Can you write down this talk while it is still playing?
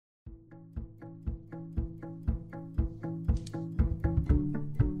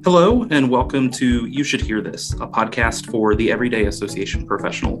Hello, and welcome to You Should Hear This, a podcast for the Everyday Association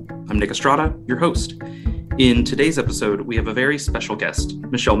Professional. I'm Nick Estrada, your host. In today's episode, we have a very special guest,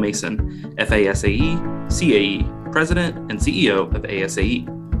 Michelle Mason, FASAE, CAE, President and CEO of ASAE.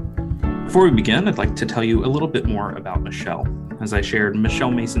 Before we begin, I'd like to tell you a little bit more about Michelle. As I shared, Michelle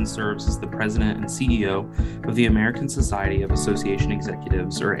Mason serves as the President and CEO of the American Society of Association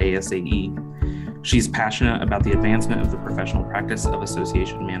Executives, or ASAE. She's passionate about the advancement of the professional practice of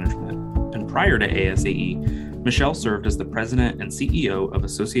association management. And prior to ASAE, Michelle served as the President and CEO of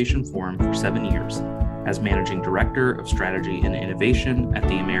Association Forum for 7 years, as Managing Director of Strategy and Innovation at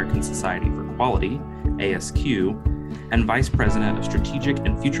the American Society for Quality, ASQ, and Vice President of Strategic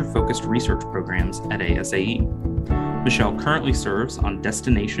and Future-Focused Research Programs at ASAE. Michelle currently serves on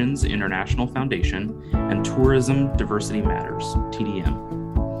Destinations International Foundation and Tourism Diversity Matters, TDM.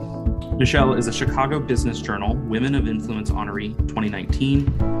 Michelle is a Chicago Business Journal Women of Influence Honoree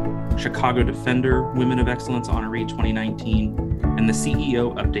 2019, Chicago Defender Women of Excellence Honoree 2019, and the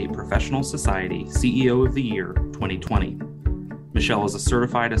CEO Update Professional Society CEO of the Year 2020. Michelle is a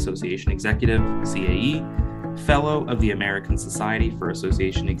Certified Association Executive, CAE, Fellow of the American Society for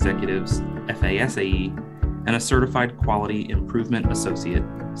Association Executives, FASAE, and a Certified Quality Improvement Associate,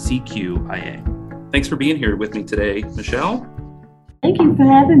 CQIA. Thanks for being here with me today, Michelle. Thank you for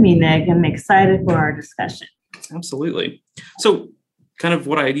having me, Nick. I'm excited for our discussion. Absolutely. So kind of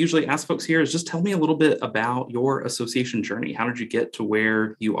what I usually ask folks here is just tell me a little bit about your association journey. How did you get to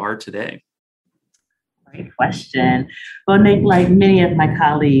where you are today? Great question. Well, Nick, like many of my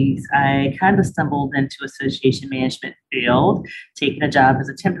colleagues, I kind of stumbled into association management field, taking a job as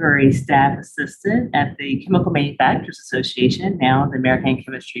a temporary staff assistant at the Chemical Manufacturers Association, now the American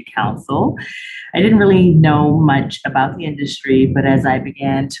Chemistry Council. I didn't really know much about the industry, but as I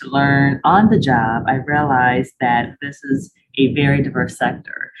began to learn on the job, I realized that this is a very diverse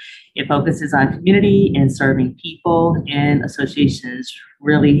sector. It focuses on community and serving people, and associations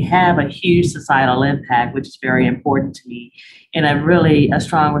really have a huge societal impact, which is very important to me, and a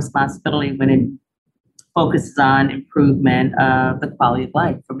strong responsibility when it focuses on improvement of the quality of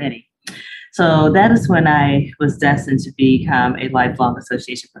life for many. So that is when I was destined to become a lifelong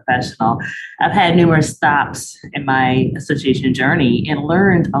association professional. I've had numerous stops in my association journey and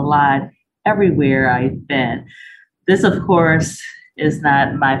learned a lot everywhere I've been. This, of course, is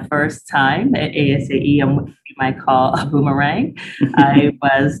not my first time at ASAE. I'm what you might call a boomerang. I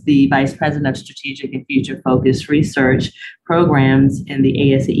was the Vice President of Strategic and Future-Focused Research Programs in the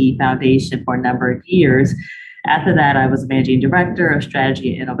ASAE Foundation for a number of years. After that, I was Managing Director of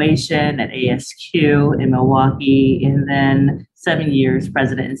Strategy and Innovation at ASQ in Milwaukee, and then 7 years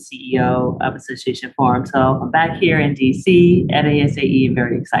President and CEO of Association Forum. So I'm back here in DC at ASAE and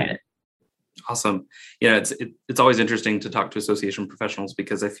very excited. Awesome. It's always interesting to talk to association professionals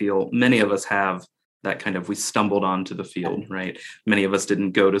because I feel many of us have that kind of, we stumbled onto the field, right? Many of us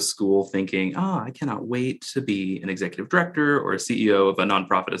didn't go to school thinking, I cannot wait to be an executive director or a CEO of a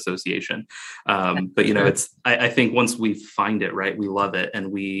nonprofit association. But I think once we find it, right, we love it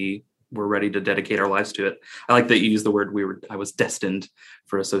and we're ready to dedicate our lives to it. I like that you use the word I was destined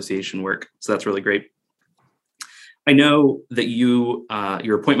for association work. So that's really great. I know that your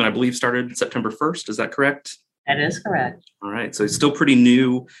appointment, I believe, started September 1st. Is that correct? That is correct. All right. So it's still pretty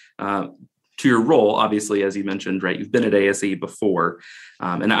new to your role, obviously, as you mentioned, right? You've been at ASAE before.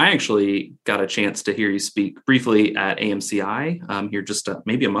 And I actually got a chance to hear you speak briefly at AMCI here just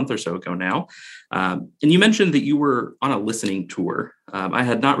maybe a month or so ago now. And you mentioned that you were on a listening tour. I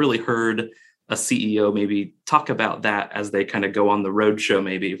had not really heard a CEO maybe talk about that as they kind of go on the road show,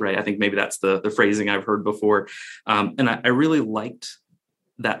 maybe, right? I think maybe that's the phrasing I've heard before. And I really liked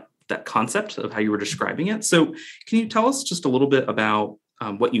that concept of how you were describing it. So can you tell us just a little bit about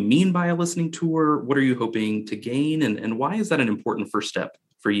what you mean by a listening tour? What are you hoping to gain? And why is that an important first step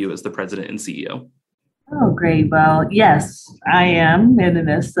for you as the president and CEO? Oh, great. Well, yes, I am in the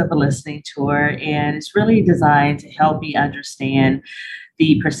midst of a listening tour, and it's really designed to help me understand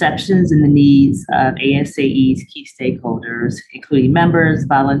the perceptions and the needs of ASAE's key stakeholders, including members,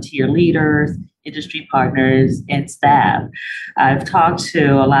 volunteer leaders, industry partners, and staff. I've talked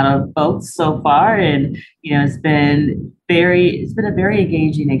to a lot of folks so far, and it's been a very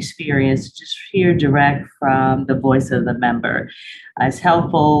engaging experience to just hear direct from the voice of the member. It's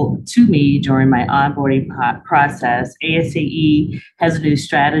helpful to me during my onboarding process. ASAE has a new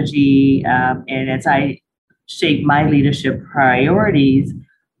strategy, and as I shape my leadership priorities,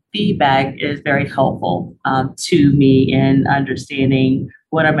 feedback is very helpful to me in understanding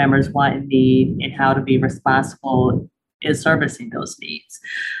what our members want and need and how to be responsible in servicing those needs.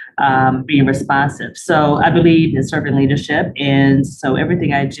 being responsive. So I believe in servant leadership. And so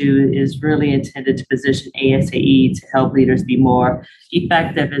everything I do is really intended to position ASAE to help leaders be more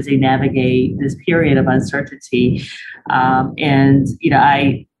effective as they navigate this period of uncertainty.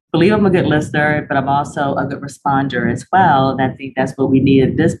 I believe I'm a good listener, but I'm also a good responder as well. And I think that's what we need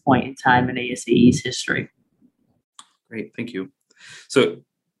at this point in time in ASAE's history. Great, thank you. So,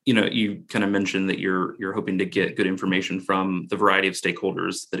 you kind of mentioned that you're hoping to get good information from the variety of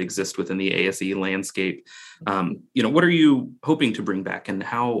stakeholders that exist within the ASAE landscape. What are you hoping to bring back, and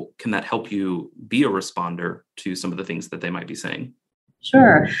how can that help you be a responder to some of the things that they might be saying?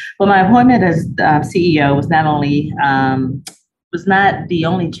 Sure. Well, my appointment as CEO was not the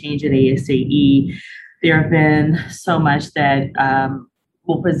only change at ASAE. There have been so much that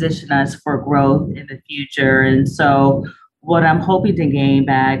will position us for growth in the future. And so what I'm hoping to gain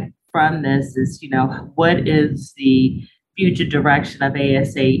back from this is, what is the future direction of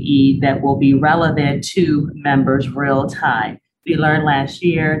ASAE that will be relevant to members real time? We learned last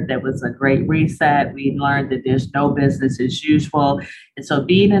year that was a great reset. We learned that there's no business as usual. And so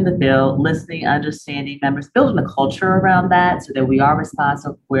being in the field, listening, understanding members, building a culture around that so that we are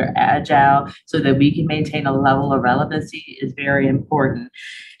responsive, we're agile, so that we can maintain a level of relevancy is very important.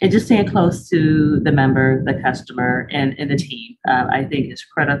 And just staying close to the member, the customer, and the team, I think is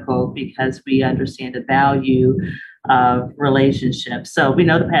critical because we understand the value of relationships. So we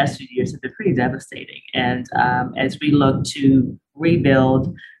know the past few years have been pretty devastating. And as we look to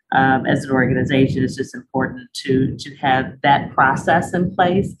rebuild as an organization, it's just important to have that process in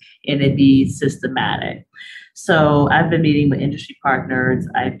place and it be systematic. So I've been meeting with industry partners,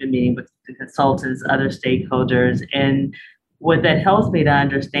 I've been meeting with the consultants, other stakeholders, and what that helps me to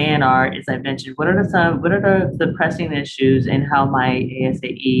understand are, as I mentioned, what are the pressing issues and how might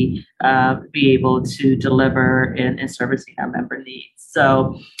ASAE be able to deliver in servicing our member needs.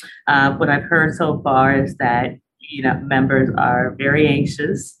 So what I've heard so far is that members are very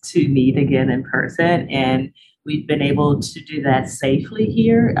anxious to meet again in person, and we've been able to do that safely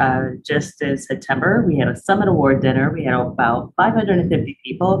here. Just in September, we had a Summit Award dinner. We had about 550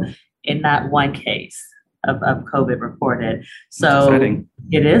 people in not one case of COVID reported. So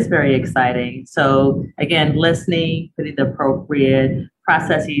it is very exciting. So again, listening, putting the appropriate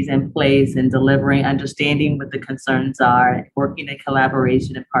processes in place and delivering, understanding what the concerns are, working in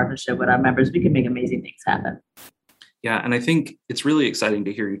collaboration and partnership with our members, we can make amazing things happen. Yeah, and I think it's really exciting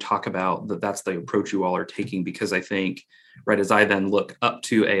to hear you talk about that. That's the approach you all are taking, because I think, right, as I then look up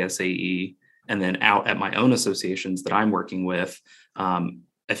to ASAE and then out at my own associations that I'm working with,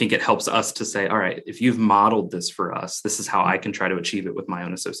 I think it helps us to say, all right, if you've modeled this for us, this is how I can try to achieve it with my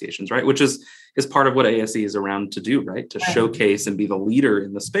own associations, right? Which is part of what ASAE is around to do, right? To showcase and be the leader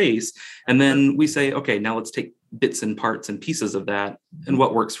in the space. And then we say, okay, now let's take bits and parts and pieces of that and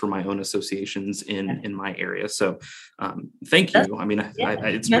what works for my own associations in my area. So thank you. I mean,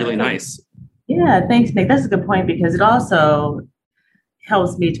 it's really nice. Yeah, thanks, Nick. That's a good point, because it also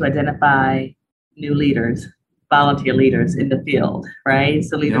helps me to identify new leaders, volunteer leaders in the field, right?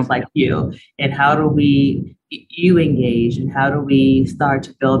 So leaders like you, and how do you engage, and how do we start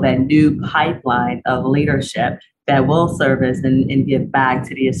to build that new pipeline of leadership that will service and give back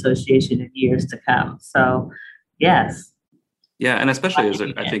to the association in years to come? So, yes. Yeah, and especially as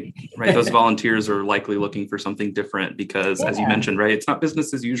I think, right, those volunteers are likely looking for something different because, as you mentioned, right, it's not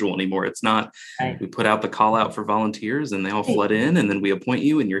business as usual anymore. It's not, we put out the call out for volunteers and they all flood in, and then we appoint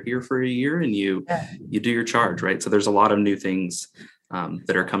you and you're here for a year and you do your charge, right? So there's a lot of new things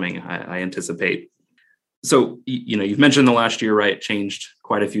that are coming, I anticipate. So, you've mentioned the last year, right, changed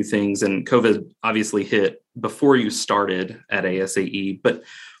quite a few things, and COVID obviously hit before you started at ASAE, but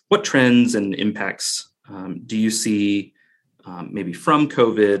what trends and impacts do you see maybe from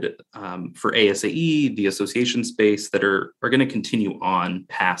COVID for ASAE, the association space, that are going to continue on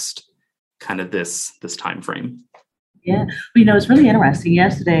past kind of this time frame? Yeah, it's really interesting.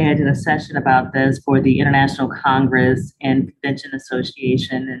 Yesterday, I did a session about this for the International Congress and Convention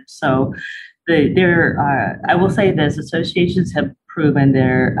Association. And so I will say this, associations have proven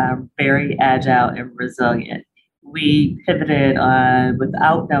they're very agile and resilient. We pivoted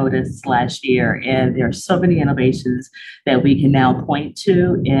without notice last year, and there are so many innovations that we can now point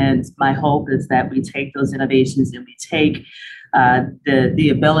to. And my hope is that we take those innovations and we take the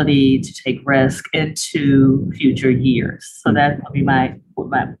ability to take risk into future years. So that will be my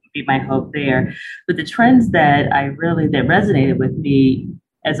hope there. But the trends that resonated with me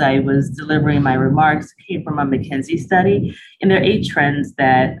as I was delivering my remarks came from a McKinsey study, and there are 8 trends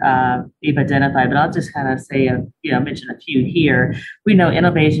that we've identified. But I'll just kind of say, mention a few here. We know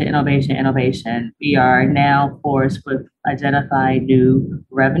innovation, innovation, innovation. We are now forced with identifying new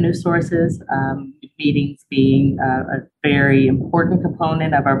revenue sources. Meetings being a very important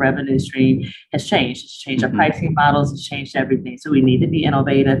component of our revenue stream has changed. It's changed our pricing models. It's changed everything. So we need to be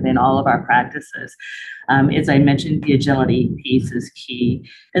innovative in all of our practices. As I mentioned, the agility piece is key,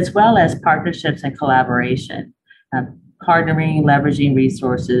 as well as partnerships and collaboration. Partnering, leveraging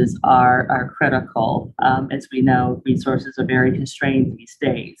resources are critical. As we know, resources are very constrained these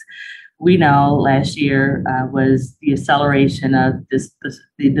days. We know last year was the acceleration of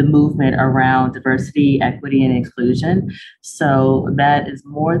the movement around diversity, equity, and inclusion. So that is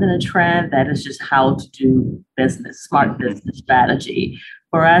more than a trend. That is just how to do business, smart business strategy.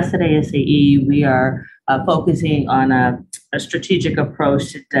 For us at ASAE, we are focusing on a strategic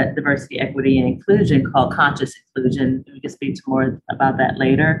approach to diversity, equity, and inclusion called conscious inclusion. We can speak to more about that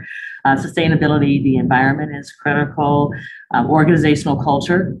later. Sustainability, the environment is critical. Organizational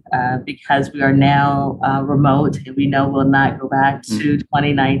culture, because we are now remote and we know we'll not go back to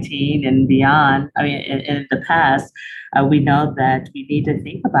 2019 and beyond. I mean, in the past, we know that we need to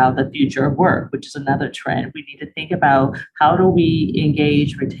think about the future of work, which is another trend. We need to think about how do we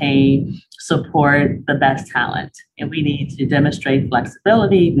engage, retain, support the best talent. And we need to demonstrate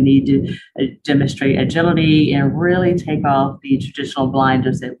flexibility. We need to demonstrate agility and really take off the traditional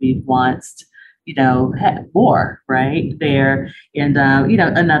blinders that we've once had more right there. And,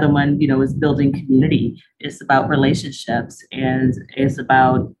 another one, is building community. It's about relationships, and it's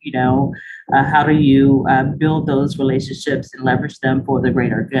about, how do you build those relationships and leverage them for the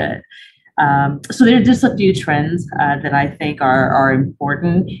greater good. So there are just a few trends that I think are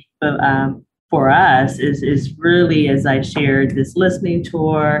important, but for us is really, as I shared, this listening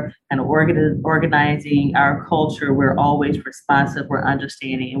tour and organizing our culture. We're always responsive, we're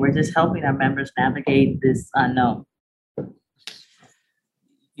understanding, and we're just helping our members navigate this unknown.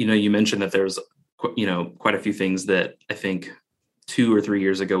 You mentioned that there's, quite a few things that I think 2 or 3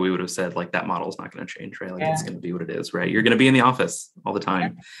 years ago, we would have said, like, that model is not going to change, right? Like, It's going to be what it is, right? You're going to be in the office all the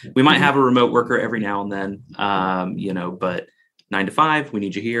time. We might have a remote worker every now and then, but 9 to 5, we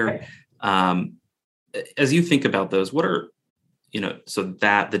need you here. As you think about those, what are, so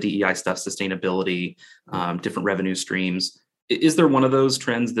that the DEI stuff, sustainability, different revenue streams, is there one of those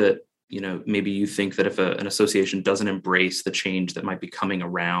trends that, maybe you think that if an association doesn't embrace the change that might be coming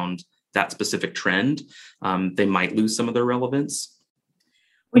around that specific trend, they might lose some of their relevance?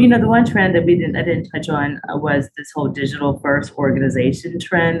 Well, the one trend that I didn't touch on was this whole digital first organization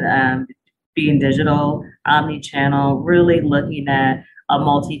trend, being digital, omni-channel, really looking at a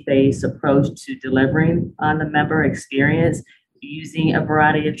multi-phase approach to delivering on the member experience, using a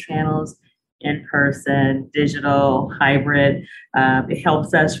variety of channels, in-person, digital, hybrid. It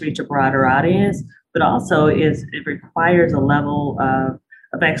helps us reach a broader audience, but also it requires a level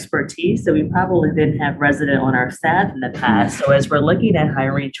of expertise that we probably didn't have resident on our staff in the past. So as we're looking at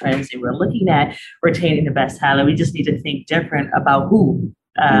hiring trends and we're looking at retaining the best talent, we just need to think different about who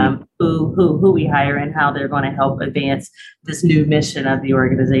we hire and how they're going to help advance this new mission of the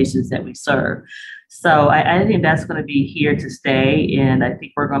organizations that we serve. So I think that's going to be here to stay, and I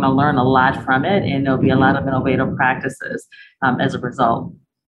think we're going to learn a lot from it, and there'll be a lot of innovative practices as a result.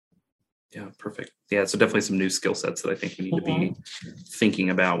 Yeah, perfect. Yeah, so definitely some new skill sets that I think we need to be thinking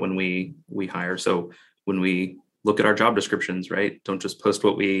about when we hire. So when we look at our job descriptions, right, don't just post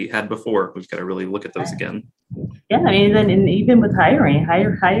what we had before. We've got to really look at those again. Yeah, and even with hiring,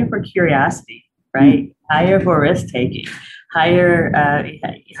 hire for curiosity, right? Hire for risk taking, hire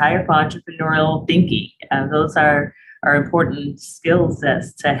for entrepreneurial thinking. Those are important skill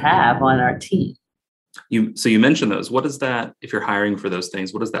sets to have on our team. So you mentioned those. What is that, if you're hiring for those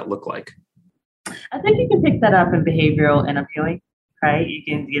things, what does that look like? I think you can pick that up in behavioral interviewing, right? You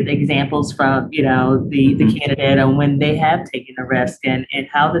can get examples from, the candidate and when they have taken a risk and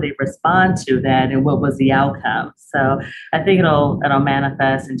how do they respond to that and what was the outcome. So I think it'll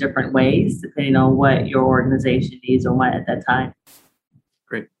manifest in different ways depending on what your organization needs or what at that time.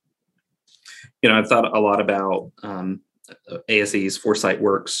 Great. I've thought a lot about ASAE's Foresight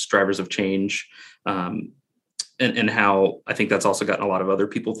Works, Drivers of Change, and how I think that's also gotten a lot of other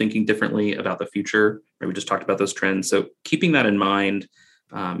people thinking differently about the future. Right? We just talked about those trends. So keeping that in mind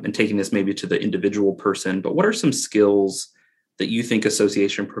and taking this maybe to the individual person, but what are some skills that you think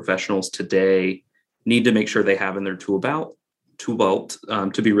association professionals today need to make sure they have in their tool belt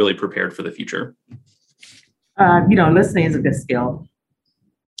to be really prepared for the future? Listening is a good skill.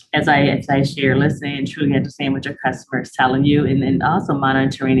 as I share, listening and truly understand what your customer is telling you, and then also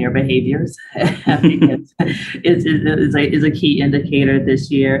monitoring their behaviors because is a key indicator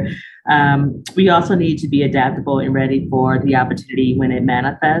this year. We also need to be adaptable and ready for the opportunity when it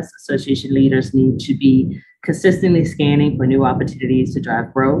manifests. Association leaders need to be consistently scanning for new opportunities to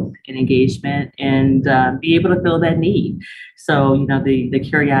drive growth and engagement and be able to fill that need. So, the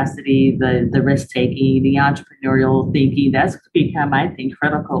curiosity, the risk taking, the entrepreneurial thinking, that's going to become, I think,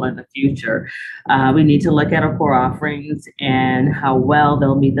 critical in the future. We need to look at our core offerings and how well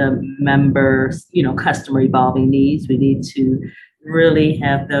they'll meet the members, customer evolving needs. We need to really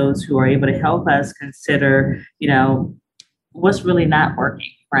have those who are able to help us consider, what's really not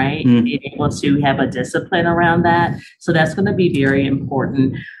working, right? Being able to have a discipline around that. So that's going to be very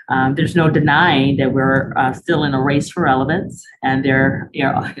important. There's no denying that we're still in a race for relevance, and there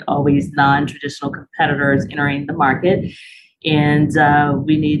are always non-traditional competitors entering the market. And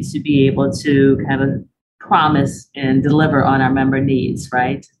we need to be able to kind of promise and deliver on our member needs,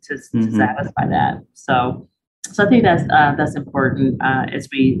 right? To satisfy that. So I think that's important as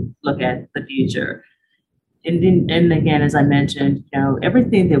we look at the future. And again, as I mentioned,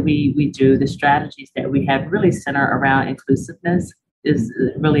 everything that we do, the strategies that we have really center around inclusiveness is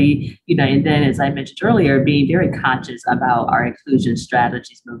really, and then as I mentioned earlier, being very conscious about our inclusion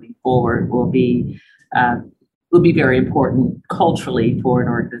strategies moving forward will be very important culturally for an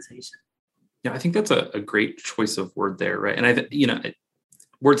organization. Yeah, I think that's a great choice of word there, right? And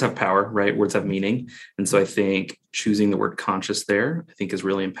words have power, right? Words have meaning. And so I think choosing the word conscious there, I think is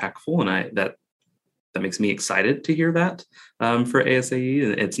really impactful. And that makes me excited to hear that for ASAE.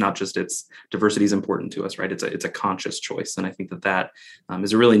 And it's not just diversity is important to us, right? It's a conscious choice. And I think that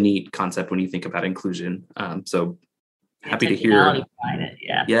is a really neat concept when you think about inclusion. So happy to hear.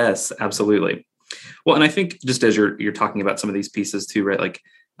 Yeah. Yes, absolutely. Well, and I think just as you're talking about some of these pieces too, right? Like,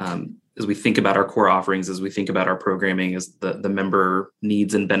 as we think about our core offerings, as we think about our programming, as the member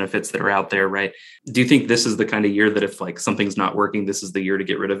needs and benefits that are out there, right? Do you think this is the kind of year that if like something's not working, this is the year to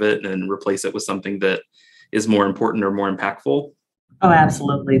get rid of it and replace it with something that is more important or more impactful? Oh,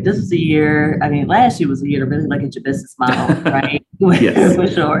 absolutely. This is the year. I mean, last year was a year to really look at your business model, right? Yes. For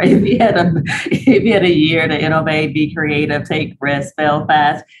sure. If you had a year to innovate, be creative, take risks, fail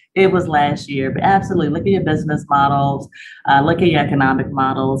fast, it was last year. But absolutely, look at your business models, look at your economic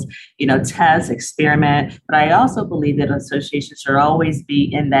models, test, experiment. But I also believe that associations should always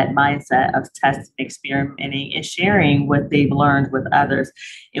be in that mindset of testing, experimenting, and sharing what they've learned with others.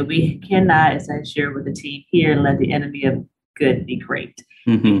 And we cannot, as I share with the team here, let the enemy of good be great.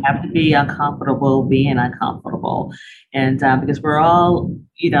 We have to be uncomfortable being uncomfortable. And because we're all,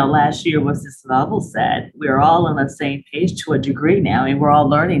 last year was this level set, we're all on the same page to a degree now, and we're all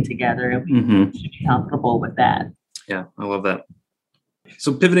learning together, and we should be comfortable with that. Yeah, I love that.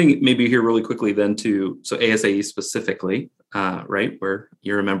 So pivoting maybe here really quickly then to ASAE specifically, right, where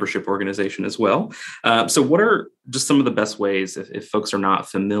you're a membership organization as well. So what are just some of the best ways if folks are not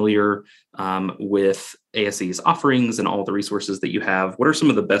familiar with ASAE's offerings and all the resources that you have, what are some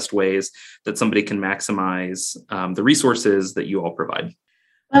of the best ways that somebody can maximize the resources that you all provide?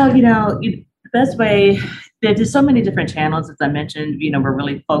 Well, the best way, there's so many different channels. As I mentioned, we're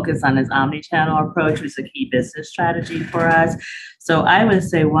really focused on this omni-channel approach, which is a key business strategy for us. So I would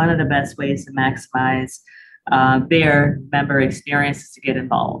say one of the best ways to maximize their member experience is to get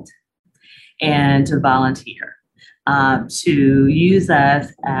involved and to volunteer, to use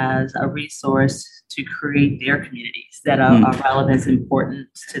us as a resource to create their communities that are relevant and important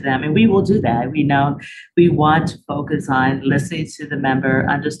to them. And we will do that. We know we want to focus on listening to the member,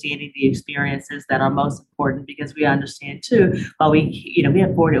 understanding the experiences that are most important, because we understand too, while we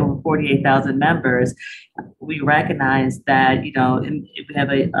have over 48,000 members, we recognize that, we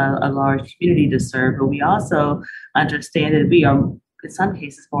have a large community to serve, but we also understand that we are in some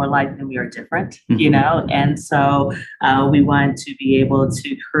cases more alike than we are different, and so we want to be able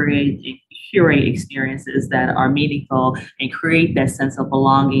to curate experiences that are meaningful and create that sense of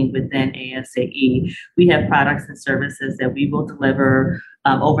belonging within ASAE. We have products and services that we will deliver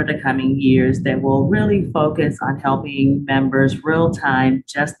over the coming years that will really focus on helping members real-time,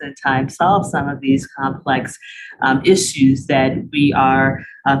 just-in-time solve some of these complex issues that we are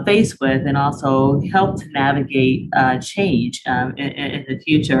faced with, and also help to navigate change in the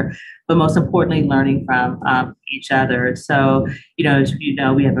future, but most importantly, learning from each other. So, as we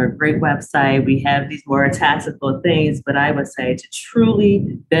have a great website, we have these more tactical things, but I would say to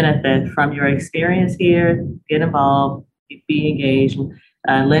truly benefit from your experience here, get involved, be engaged,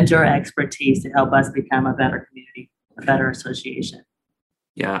 lend your expertise to help us become a better community, a better association.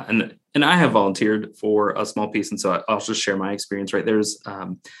 Yeah, and I have volunteered for a small piece, and so I'll just share my experience. Right, there's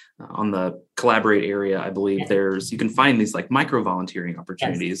on the Collaborate area, I believe you can find these like micro volunteering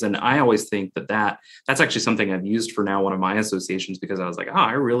opportunities. Yes. And I always think that's actually something I've used for now one of my associations, because I was like,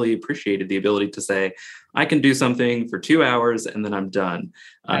 I really appreciated the ability to say, I can do something for 2 hours and then I'm done.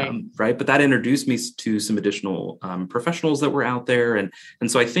 Right. But that introduced me to some additional professionals that were out there. And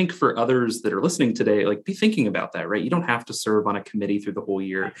so I think for others that are listening today, like, be thinking about that, right? You don't have to serve on a committee through the whole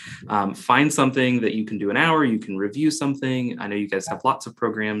year. Find something that you can do an hour, you can review something. I know you guys have lots of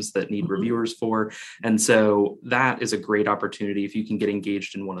programs that need reviewers for. And so that is a great opportunity if you can get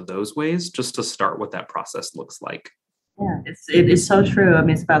engaged in one of those ways, just to start what that process looks like. Yeah, it's so true. I mean,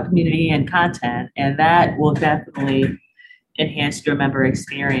 it's about community and content, and that will definitely enhance your member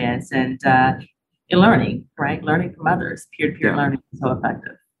experience and learning, right? Learning from others. Peer-to-peer learning is so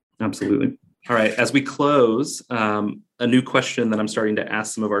effective. Absolutely. All right. As we close, a new question that I'm starting to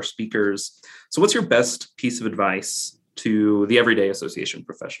ask some of our speakers. So what's your best piece of advice to the everyday association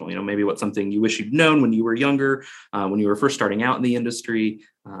professional? Maybe what's something you wish you'd known when you were younger, when you were first starting out in the industry,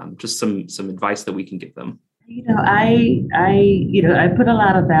 just some advice that we can give them. I put a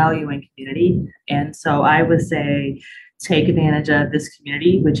lot of value in community. And so I would say, take advantage of this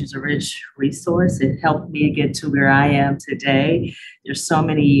community, which is a rich resource. It helped me get to where I am today. There's so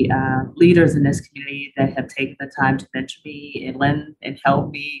many leaders in this community that have taken the time to mentor me and lend and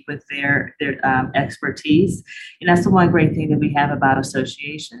help me with their expertise. And that's the one great thing that we have about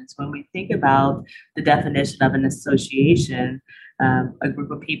associations. When we think about the definition of an association, a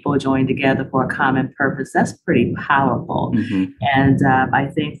group of people joined together for a common purpose, that's pretty powerful. Mm-hmm. And I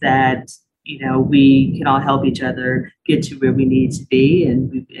think that we can all help each other get to where we need to be,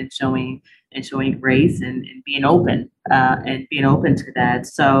 and showing grace and being open to that.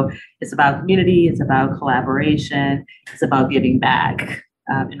 So it's about community, it's about collaboration, it's about giving back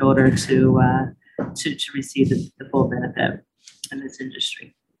in order to receive the full benefit in this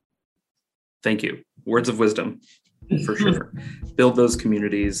industry. Thank you. Words of wisdom. For sure. Build those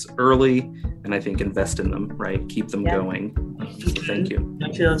communities early, and I think invest in them, right? Keep them going. So thank you.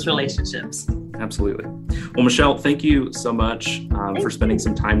 Nurture those relationships. Absolutely. Well, Michelle, thank you so much for spending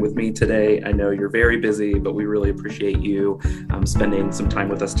some time with me today. I know you're very busy, but we really appreciate you spending some time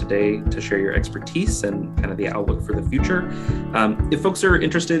with us today to share your expertise and kind of the outlook for the future. If folks are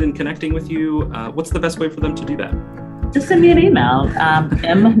interested in connecting with you, what's the best way for them to do that? Just send me an email,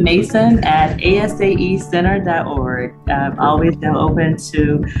 mmason@asaecenter.org. Always open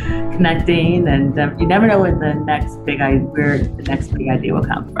to connecting, and you never know where the next big idea will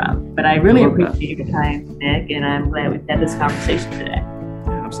come from. But I really appreciate your time, Nick, and I'm glad we've had this conversation today.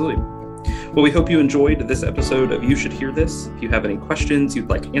 Yeah, absolutely. Well, we hope you enjoyed this episode of You Should Hear This. If you have any questions you'd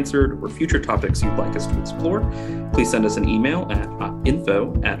like answered or future topics you'd like us to explore, please send us an email at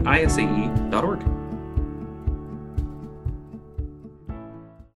info@isae.org.